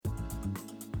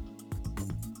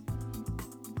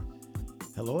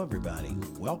Hello, everybody.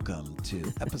 Welcome to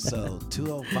episode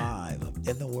 205 of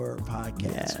In the Word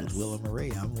podcast with Will and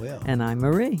Marie. I'm Will. And I'm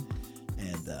Marie.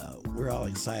 And we're all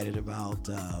excited about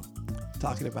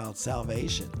talking about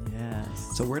salvation.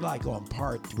 Yes. So we're like on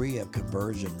part 3 of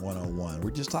Conversion 101.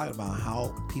 We're just talking about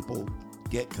how people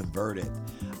get converted.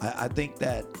 I think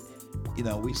that,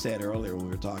 we said earlier when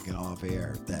we were talking off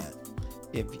air that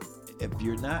if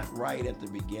you're not right at the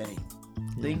beginning,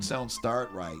 things don't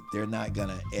start right. They're not going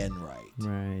to end right.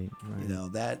 Right.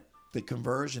 That the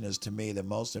conversion is to me the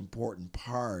most important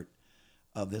part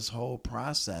of this whole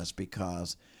process,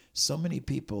 because so many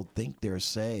people think they're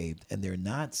saved and they're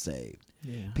not saved.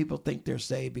 Yeah. People think they're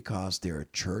saved because they're a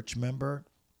church member.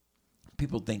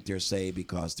 People think they're saved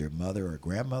because their mother or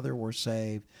grandmother were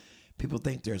saved. People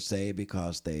think they're saved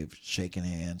because they've shaken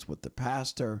hands with the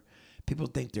pastor. People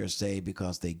think they're saved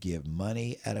because they give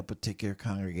money at a particular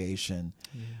congregation.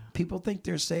 Yeah. People think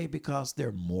they're saved because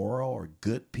they're moral or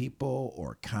good people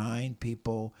or kind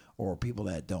people or people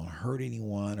that don't hurt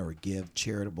anyone or give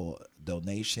charitable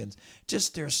donations.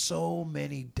 Just there's so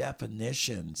many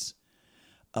definitions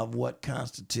of what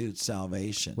constitutes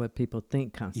salvation. What people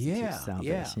think constitutes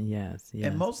salvation. Yeah. Yes.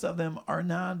 And most of them are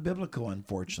non-biblical,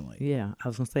 unfortunately. Yeah. I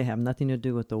was going to say, have nothing to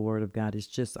do with the Word of God. It's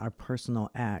just our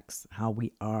personal acts, how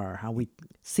we are, how we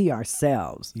see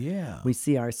ourselves. Yeah. We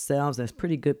see ourselves as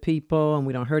pretty good people, and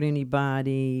we don't hurt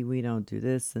anybody. We don't do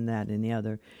this and that and the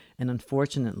other. And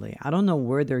unfortunately, I don't know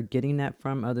where they're getting that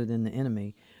from other than the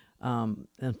enemy.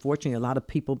 Unfortunately, a lot of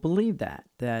people believe that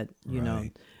you know.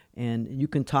 And you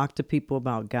can talk to people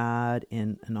about God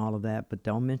and all of that, but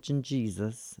don't mention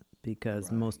Jesus,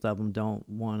 because most of them don't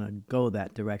want to go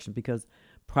that direction,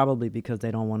 probably because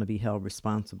they don't want to be held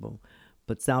responsible.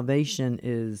 But salvation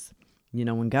is,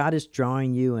 when God is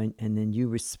drawing you and then you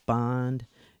respond,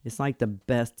 it's like the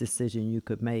best decision you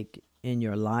could make in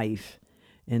your life.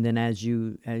 And then as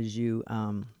you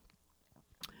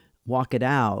walk it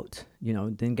out,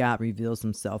 then God reveals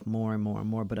himself more and more and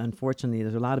more. But unfortunately,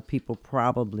 there's a lot of people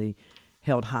probably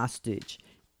held hostage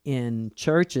in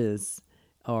churches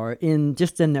or in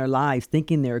their lives,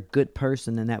 thinking they're a good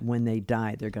person and that when they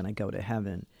die, they're going to go to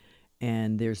heaven.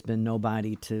 And there's been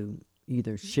nobody to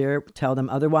either tell them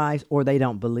otherwise, or they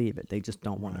don't believe it. They just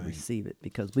don't want to receive it,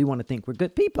 because we want to think we're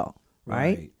good people,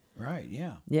 right? Right,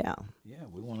 yeah. Yeah. Yeah,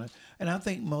 we want to. And I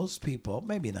think most people,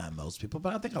 maybe not most people,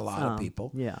 but I think a lot of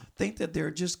people think that they're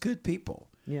just good people.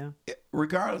 Yeah.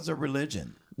 Regardless of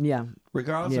religion. Yeah.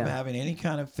 Regardless of having any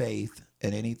kind of faith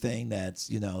in anything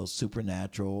that's,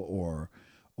 supernatural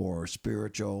or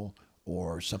spiritual,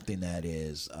 or something that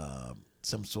is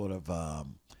some sort of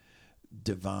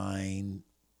divine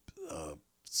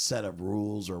set of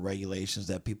rules or regulations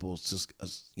that people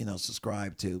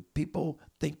subscribe to. People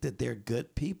think that they're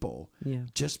good people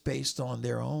just based on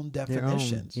their own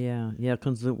definitions. Yeah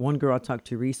because the one girl I talked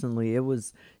to recently,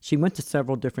 she went to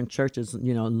several different churches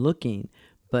looking,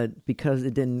 but because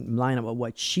it didn't line up with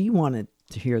what she wanted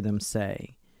to hear them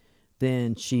say,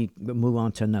 then she would move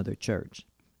on to another church.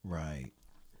 Right.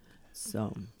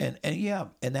 So and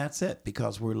that's it,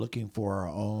 because we're looking for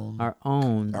our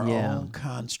own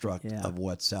construct of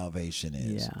what salvation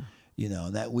is.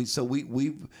 That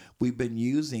we've been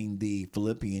using the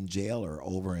Philippian jailer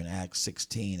over in Acts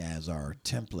 16 as our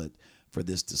template for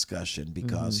this discussion,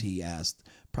 because he asked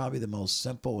probably the most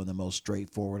simple and the most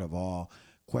straightforward of all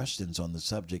questions on the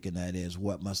subject, and that is,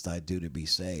 what must I do to be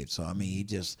saved? So he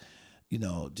just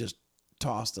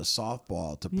tossed a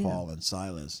softball to Paul and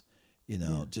Silas,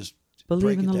 just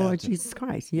believe in the Lord Jesus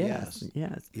Christ. Yes.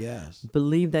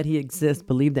 Believe that he exists.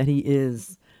 Believe that he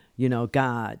is,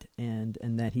 God, and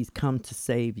that he's come to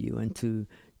save you, and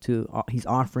he's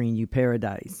offering you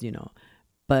paradise,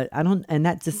 But and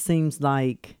that just seems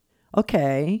like,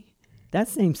 okay, that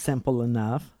seems simple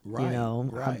enough. Right.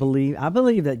 I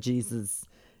believe that Jesus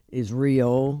is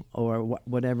real, or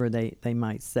whatever they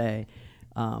might say.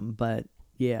 But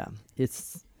yeah,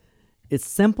 it's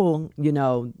simple,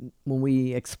 when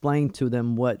we explain to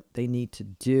them what they need to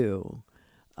do.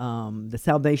 The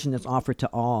salvation is offered to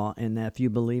all, and that if you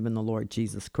believe in the Lord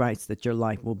Jesus Christ, that your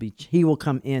life he will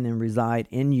come in and reside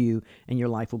in you, and your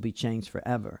life will be changed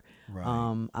forever.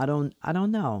 Right. I don't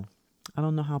know. I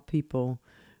don't know how people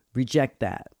reject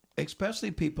that.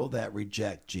 Especially people that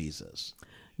reject Jesus.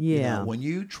 Yeah. When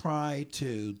you try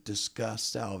to discuss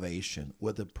salvation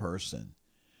with a person,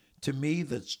 to me,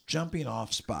 the jumping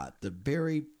off spot, the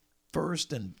very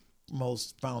first and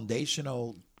most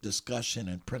foundational discussion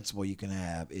and principle you can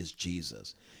have is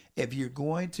Jesus. If you're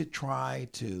going to try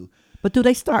to But do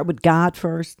they start with God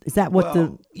first? Is that what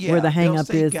where the hang up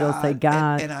is? They'll say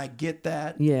God. And I get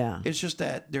that. Yeah. It's just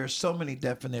that there's so many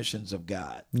definitions of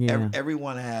God. Yeah.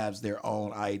 Everyone has their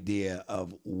own idea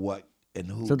of what and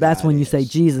who. So that's God when you is. say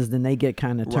Jesus, then they get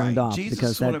kind of turned Right. off Jesus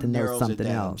because sort that of denotes narrows something it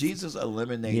down. else. Jesus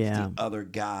eliminates the other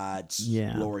gods,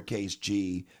 Yeah. lowercase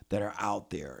g, that are out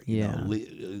there. Yeah.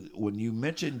 When you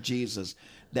mention Jesus,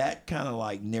 that kind of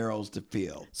like narrows the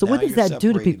field. So Now what does you're that do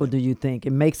to separating people, them. do you think?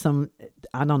 It makes them,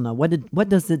 I don't know, what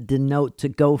does it denote to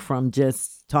go from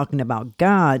just talking about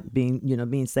God being,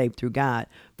 being saved through God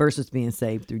versus being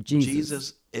saved through Jesus?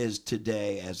 Jesus is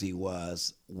today as he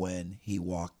was when he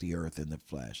walked the earth in the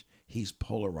flesh. He's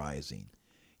polarizing.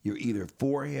 You're either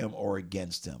for him or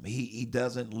against him. He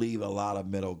doesn't leave a lot of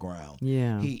middle ground.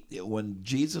 Yeah. When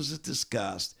Jesus is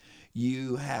discussed,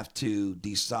 you have to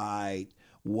decide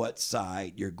what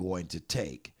side you're going to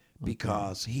take,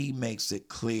 because he makes it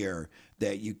clear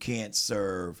that you can't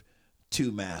serve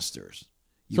two masters.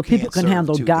 You So people can't can serve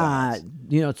handle two God,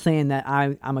 gods. saying that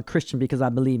I'm a Christian because I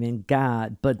believe in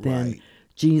God, but then Right.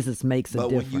 Jesus makes a But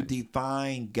difference. when you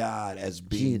define God as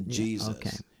being Yeah, Jesus,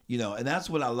 okay. And that's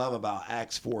what I love about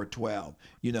Acts 4:12.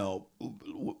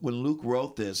 When Luke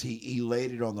wrote this, he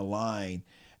laid it on the line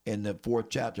in the 4th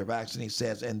chapter of Acts, and he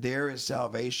says, "And there is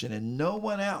salvation in no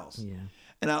one else." Yeah.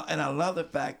 And I love the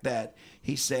fact that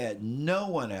he said no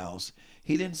one else.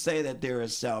 He didn't say that there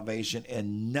is salvation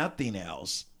in nothing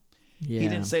else. Yeah. He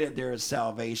didn't say that there is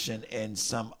salvation in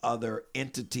some other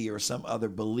entity or some other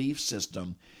belief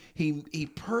system. He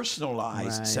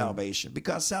personalized Right. salvation,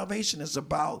 because salvation is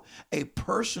about a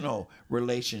personal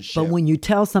relationship. But when you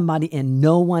tell somebody and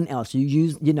no one else, you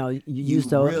use, you use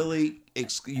those,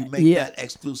 you make Yeah. that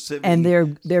exclusivity, and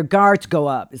their guards go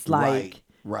up. It's like,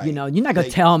 right. you're not going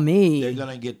to tell me. They're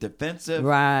going to get defensive.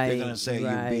 Right, They're going to say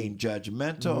right. you're being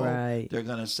judgmental. Right. They're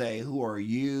going to say, who are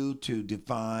you to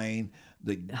define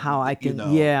How I can,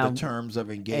 the terms of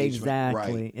engagement.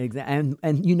 Exactly, Right. exactly.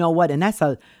 And you know what? And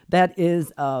that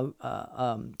is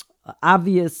a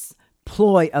obvious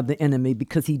ploy of the enemy,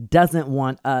 because he doesn't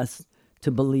want us to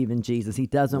believe in Jesus. He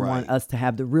doesn't want Right. us to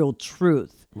have the real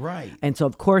truth. Right. And so,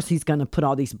 of course, he's going to put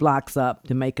all these blocks up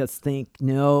to make us think,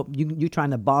 no, you're trying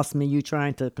to boss me. You're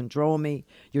trying to control me.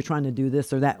 You're trying to do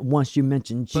this or that once you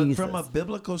mention Jesus. But from a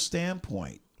biblical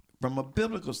standpoint, I'm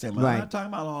Right. not talking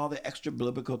about all the extra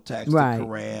biblical texts, Right. the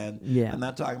Quran. Yeah. I'm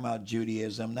not talking about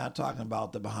Judaism. Not talking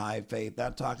about the Baha'i faith.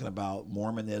 Not talking about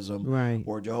Mormonism Right.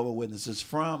 or Jehovah's Witnesses.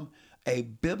 From a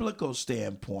biblical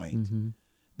standpoint,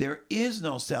 there is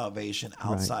no salvation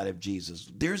outside of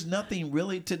Jesus. There's nothing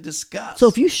really to discuss. So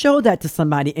if you show that to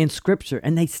somebody in Scripture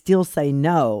and they still say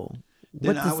no,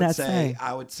 then what does that say?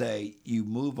 I would say you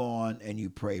move on and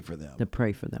you pray for them, To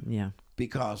pray for them, yeah.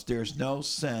 because there's no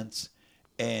sense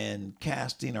in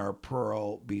casting our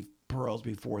pearls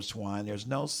before swine. There's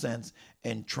no sense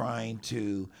in trying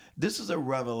to. This is a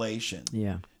revelation.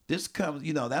 Yeah. This comes,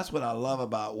 that's what I love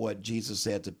about what Jesus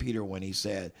said to Peter when he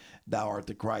said, "Thou art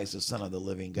the Christ, the Son of the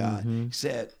living God." He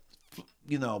said,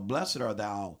 "Blessed art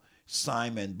thou,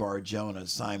 Simon Bar-Jonah,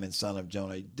 Simon son of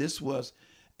Jonah." This was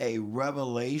a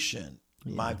revelation.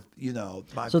 My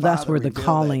So that's Father where the revealed that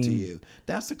calling- to you.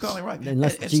 That's the calling, right?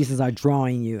 Unless And- Jesus are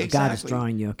drawing you. God is Exactly.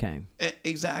 drawing you, okay.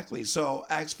 Exactly. So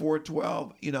Acts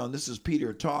 4:12, and this is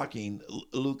Peter talking.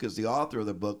 Luke is the author of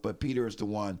the book, but Peter is the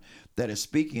one that is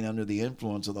speaking under the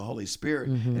influence of the Holy Spirit.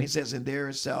 And he says, "And there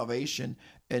is salvation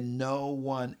in no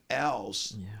one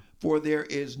else, for there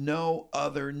is no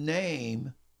other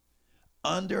name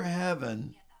under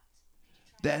heaven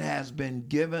that has been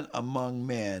given among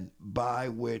men by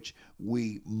which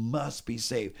we must be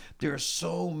saved." There are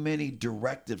so many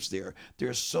directives there. There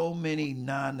are so many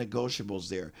non-negotiables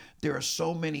there. There are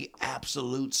so many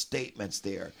absolute statements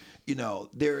there.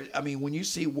 When you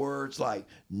see words like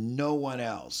 "no one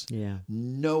else," Yeah.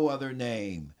 "no other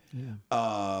name,"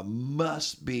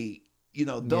 "must be,"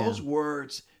 those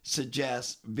words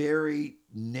suggest very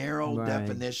narrow Right.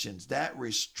 definitions. That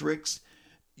restricts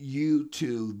you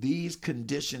to these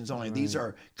conditions only. These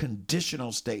are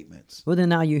conditional statements. Well, then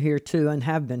now you hear too, and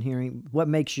have been hearing, what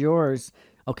makes yours,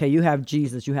 okay, you have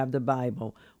Jesus, you have the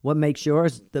Bible. What makes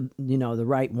yours the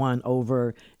right one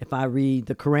over if I read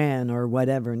the Quran or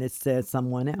whatever and it says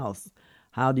someone else?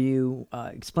 How do you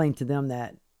explain to them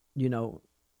that,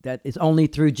 that it's only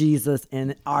through Jesus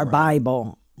and our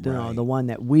Bible, Right. the one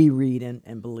that we read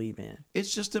and believe in?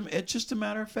 It's just a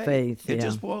matter of faith. Faith, It yeah.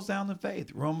 just boils down to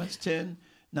faith. Romans 10:9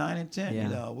 and 10.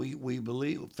 Yeah. We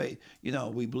believe faith.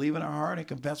 We believe in our heart and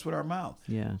confess with our mouth.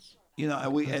 Yes. And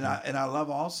I love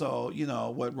also,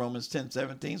 what Romans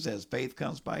 10:17 says, faith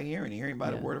comes by hearing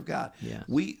by the word of God. Yeah.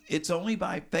 It's only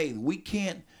by faith. We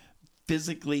can't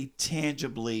physically,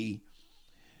 tangibly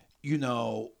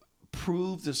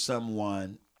prove to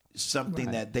someone something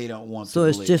Right. that they don't want So to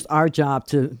it's believe. just our job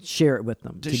to share it with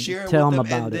them, To share it tell with them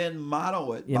them about and it. then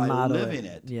model it Yeah, by model living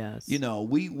it. it. Yes.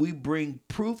 We bring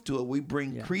proof to it. We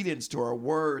bring Yes. credence to our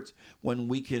words when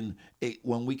we can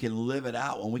live it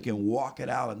out, when we can walk it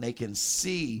out, and they can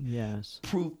see Yes.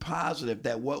 proof positive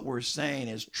that what we're saying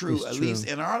is true, It's at true. least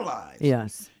in our lives.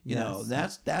 Yes.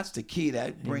 That's the key.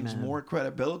 That brings Amen. more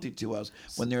credibility to us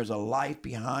when there's a life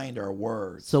behind our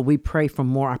words. So we pray for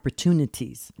more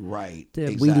opportunities. Right. We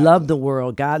Exactly. love the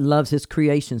world. God loves his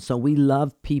creation. So we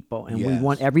love people and we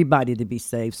want Yes. everybody to be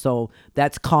saved. So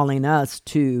that's calling us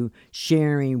to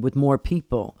sharing with more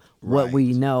people what we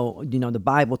Right. know, the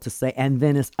Bible to say. And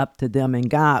then it's up to them and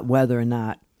God whether or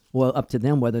not, up to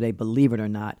them whether they believe it or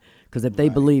not. Because if they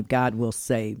Right. believe, God will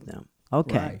save them.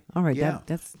 Okay. Right. All right. Yeah.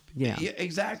 That's.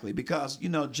 Exactly. Because,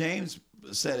 James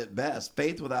said it best,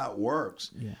 faith without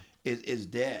works Yeah. is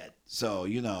dead. So,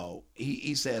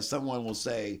 he says someone will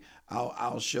say,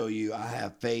 I'll show you I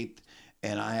have faith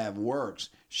and I have works.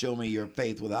 Show me your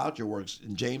faith without your works.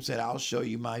 And James said, I'll show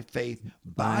you my faith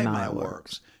by my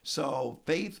works. So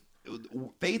faith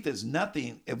is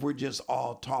nothing if we're just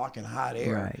all talk and hot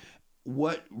air. Right.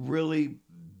 What really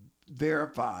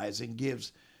verifies and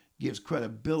gives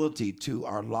credibility to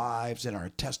our lives and our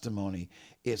testimony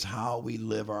is how we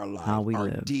live our life, How we our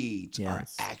live. deeds, our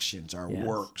Yes. actions, our Yes.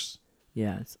 works.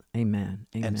 Yes. Amen.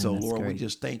 Amen. And so, That's Lord, we great.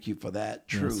 just thank you for that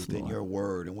Yes, truth in Lord. your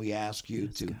word. And we ask you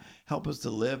Yes, to God. help us to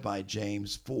live by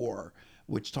James 4,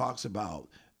 which talks about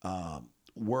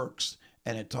works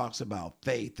and it talks about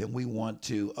faith. And we want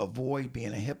to avoid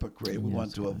being a hypocrite. We Yes,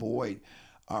 want to God. avoid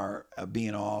our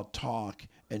being all talk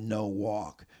and no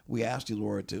walk. We ask you,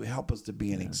 Lord, to help us to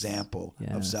be an example of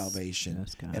Yes. salvation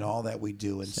Yes, God. in all that we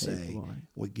do and Save, say. Lord.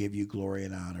 We give you glory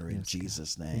and honor in Yes, God.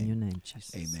 Jesus' In name. your name,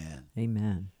 Jesus. Amen.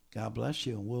 Amen. God bless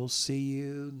you, and we'll see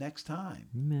you next time.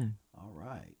 Amen. All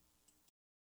right.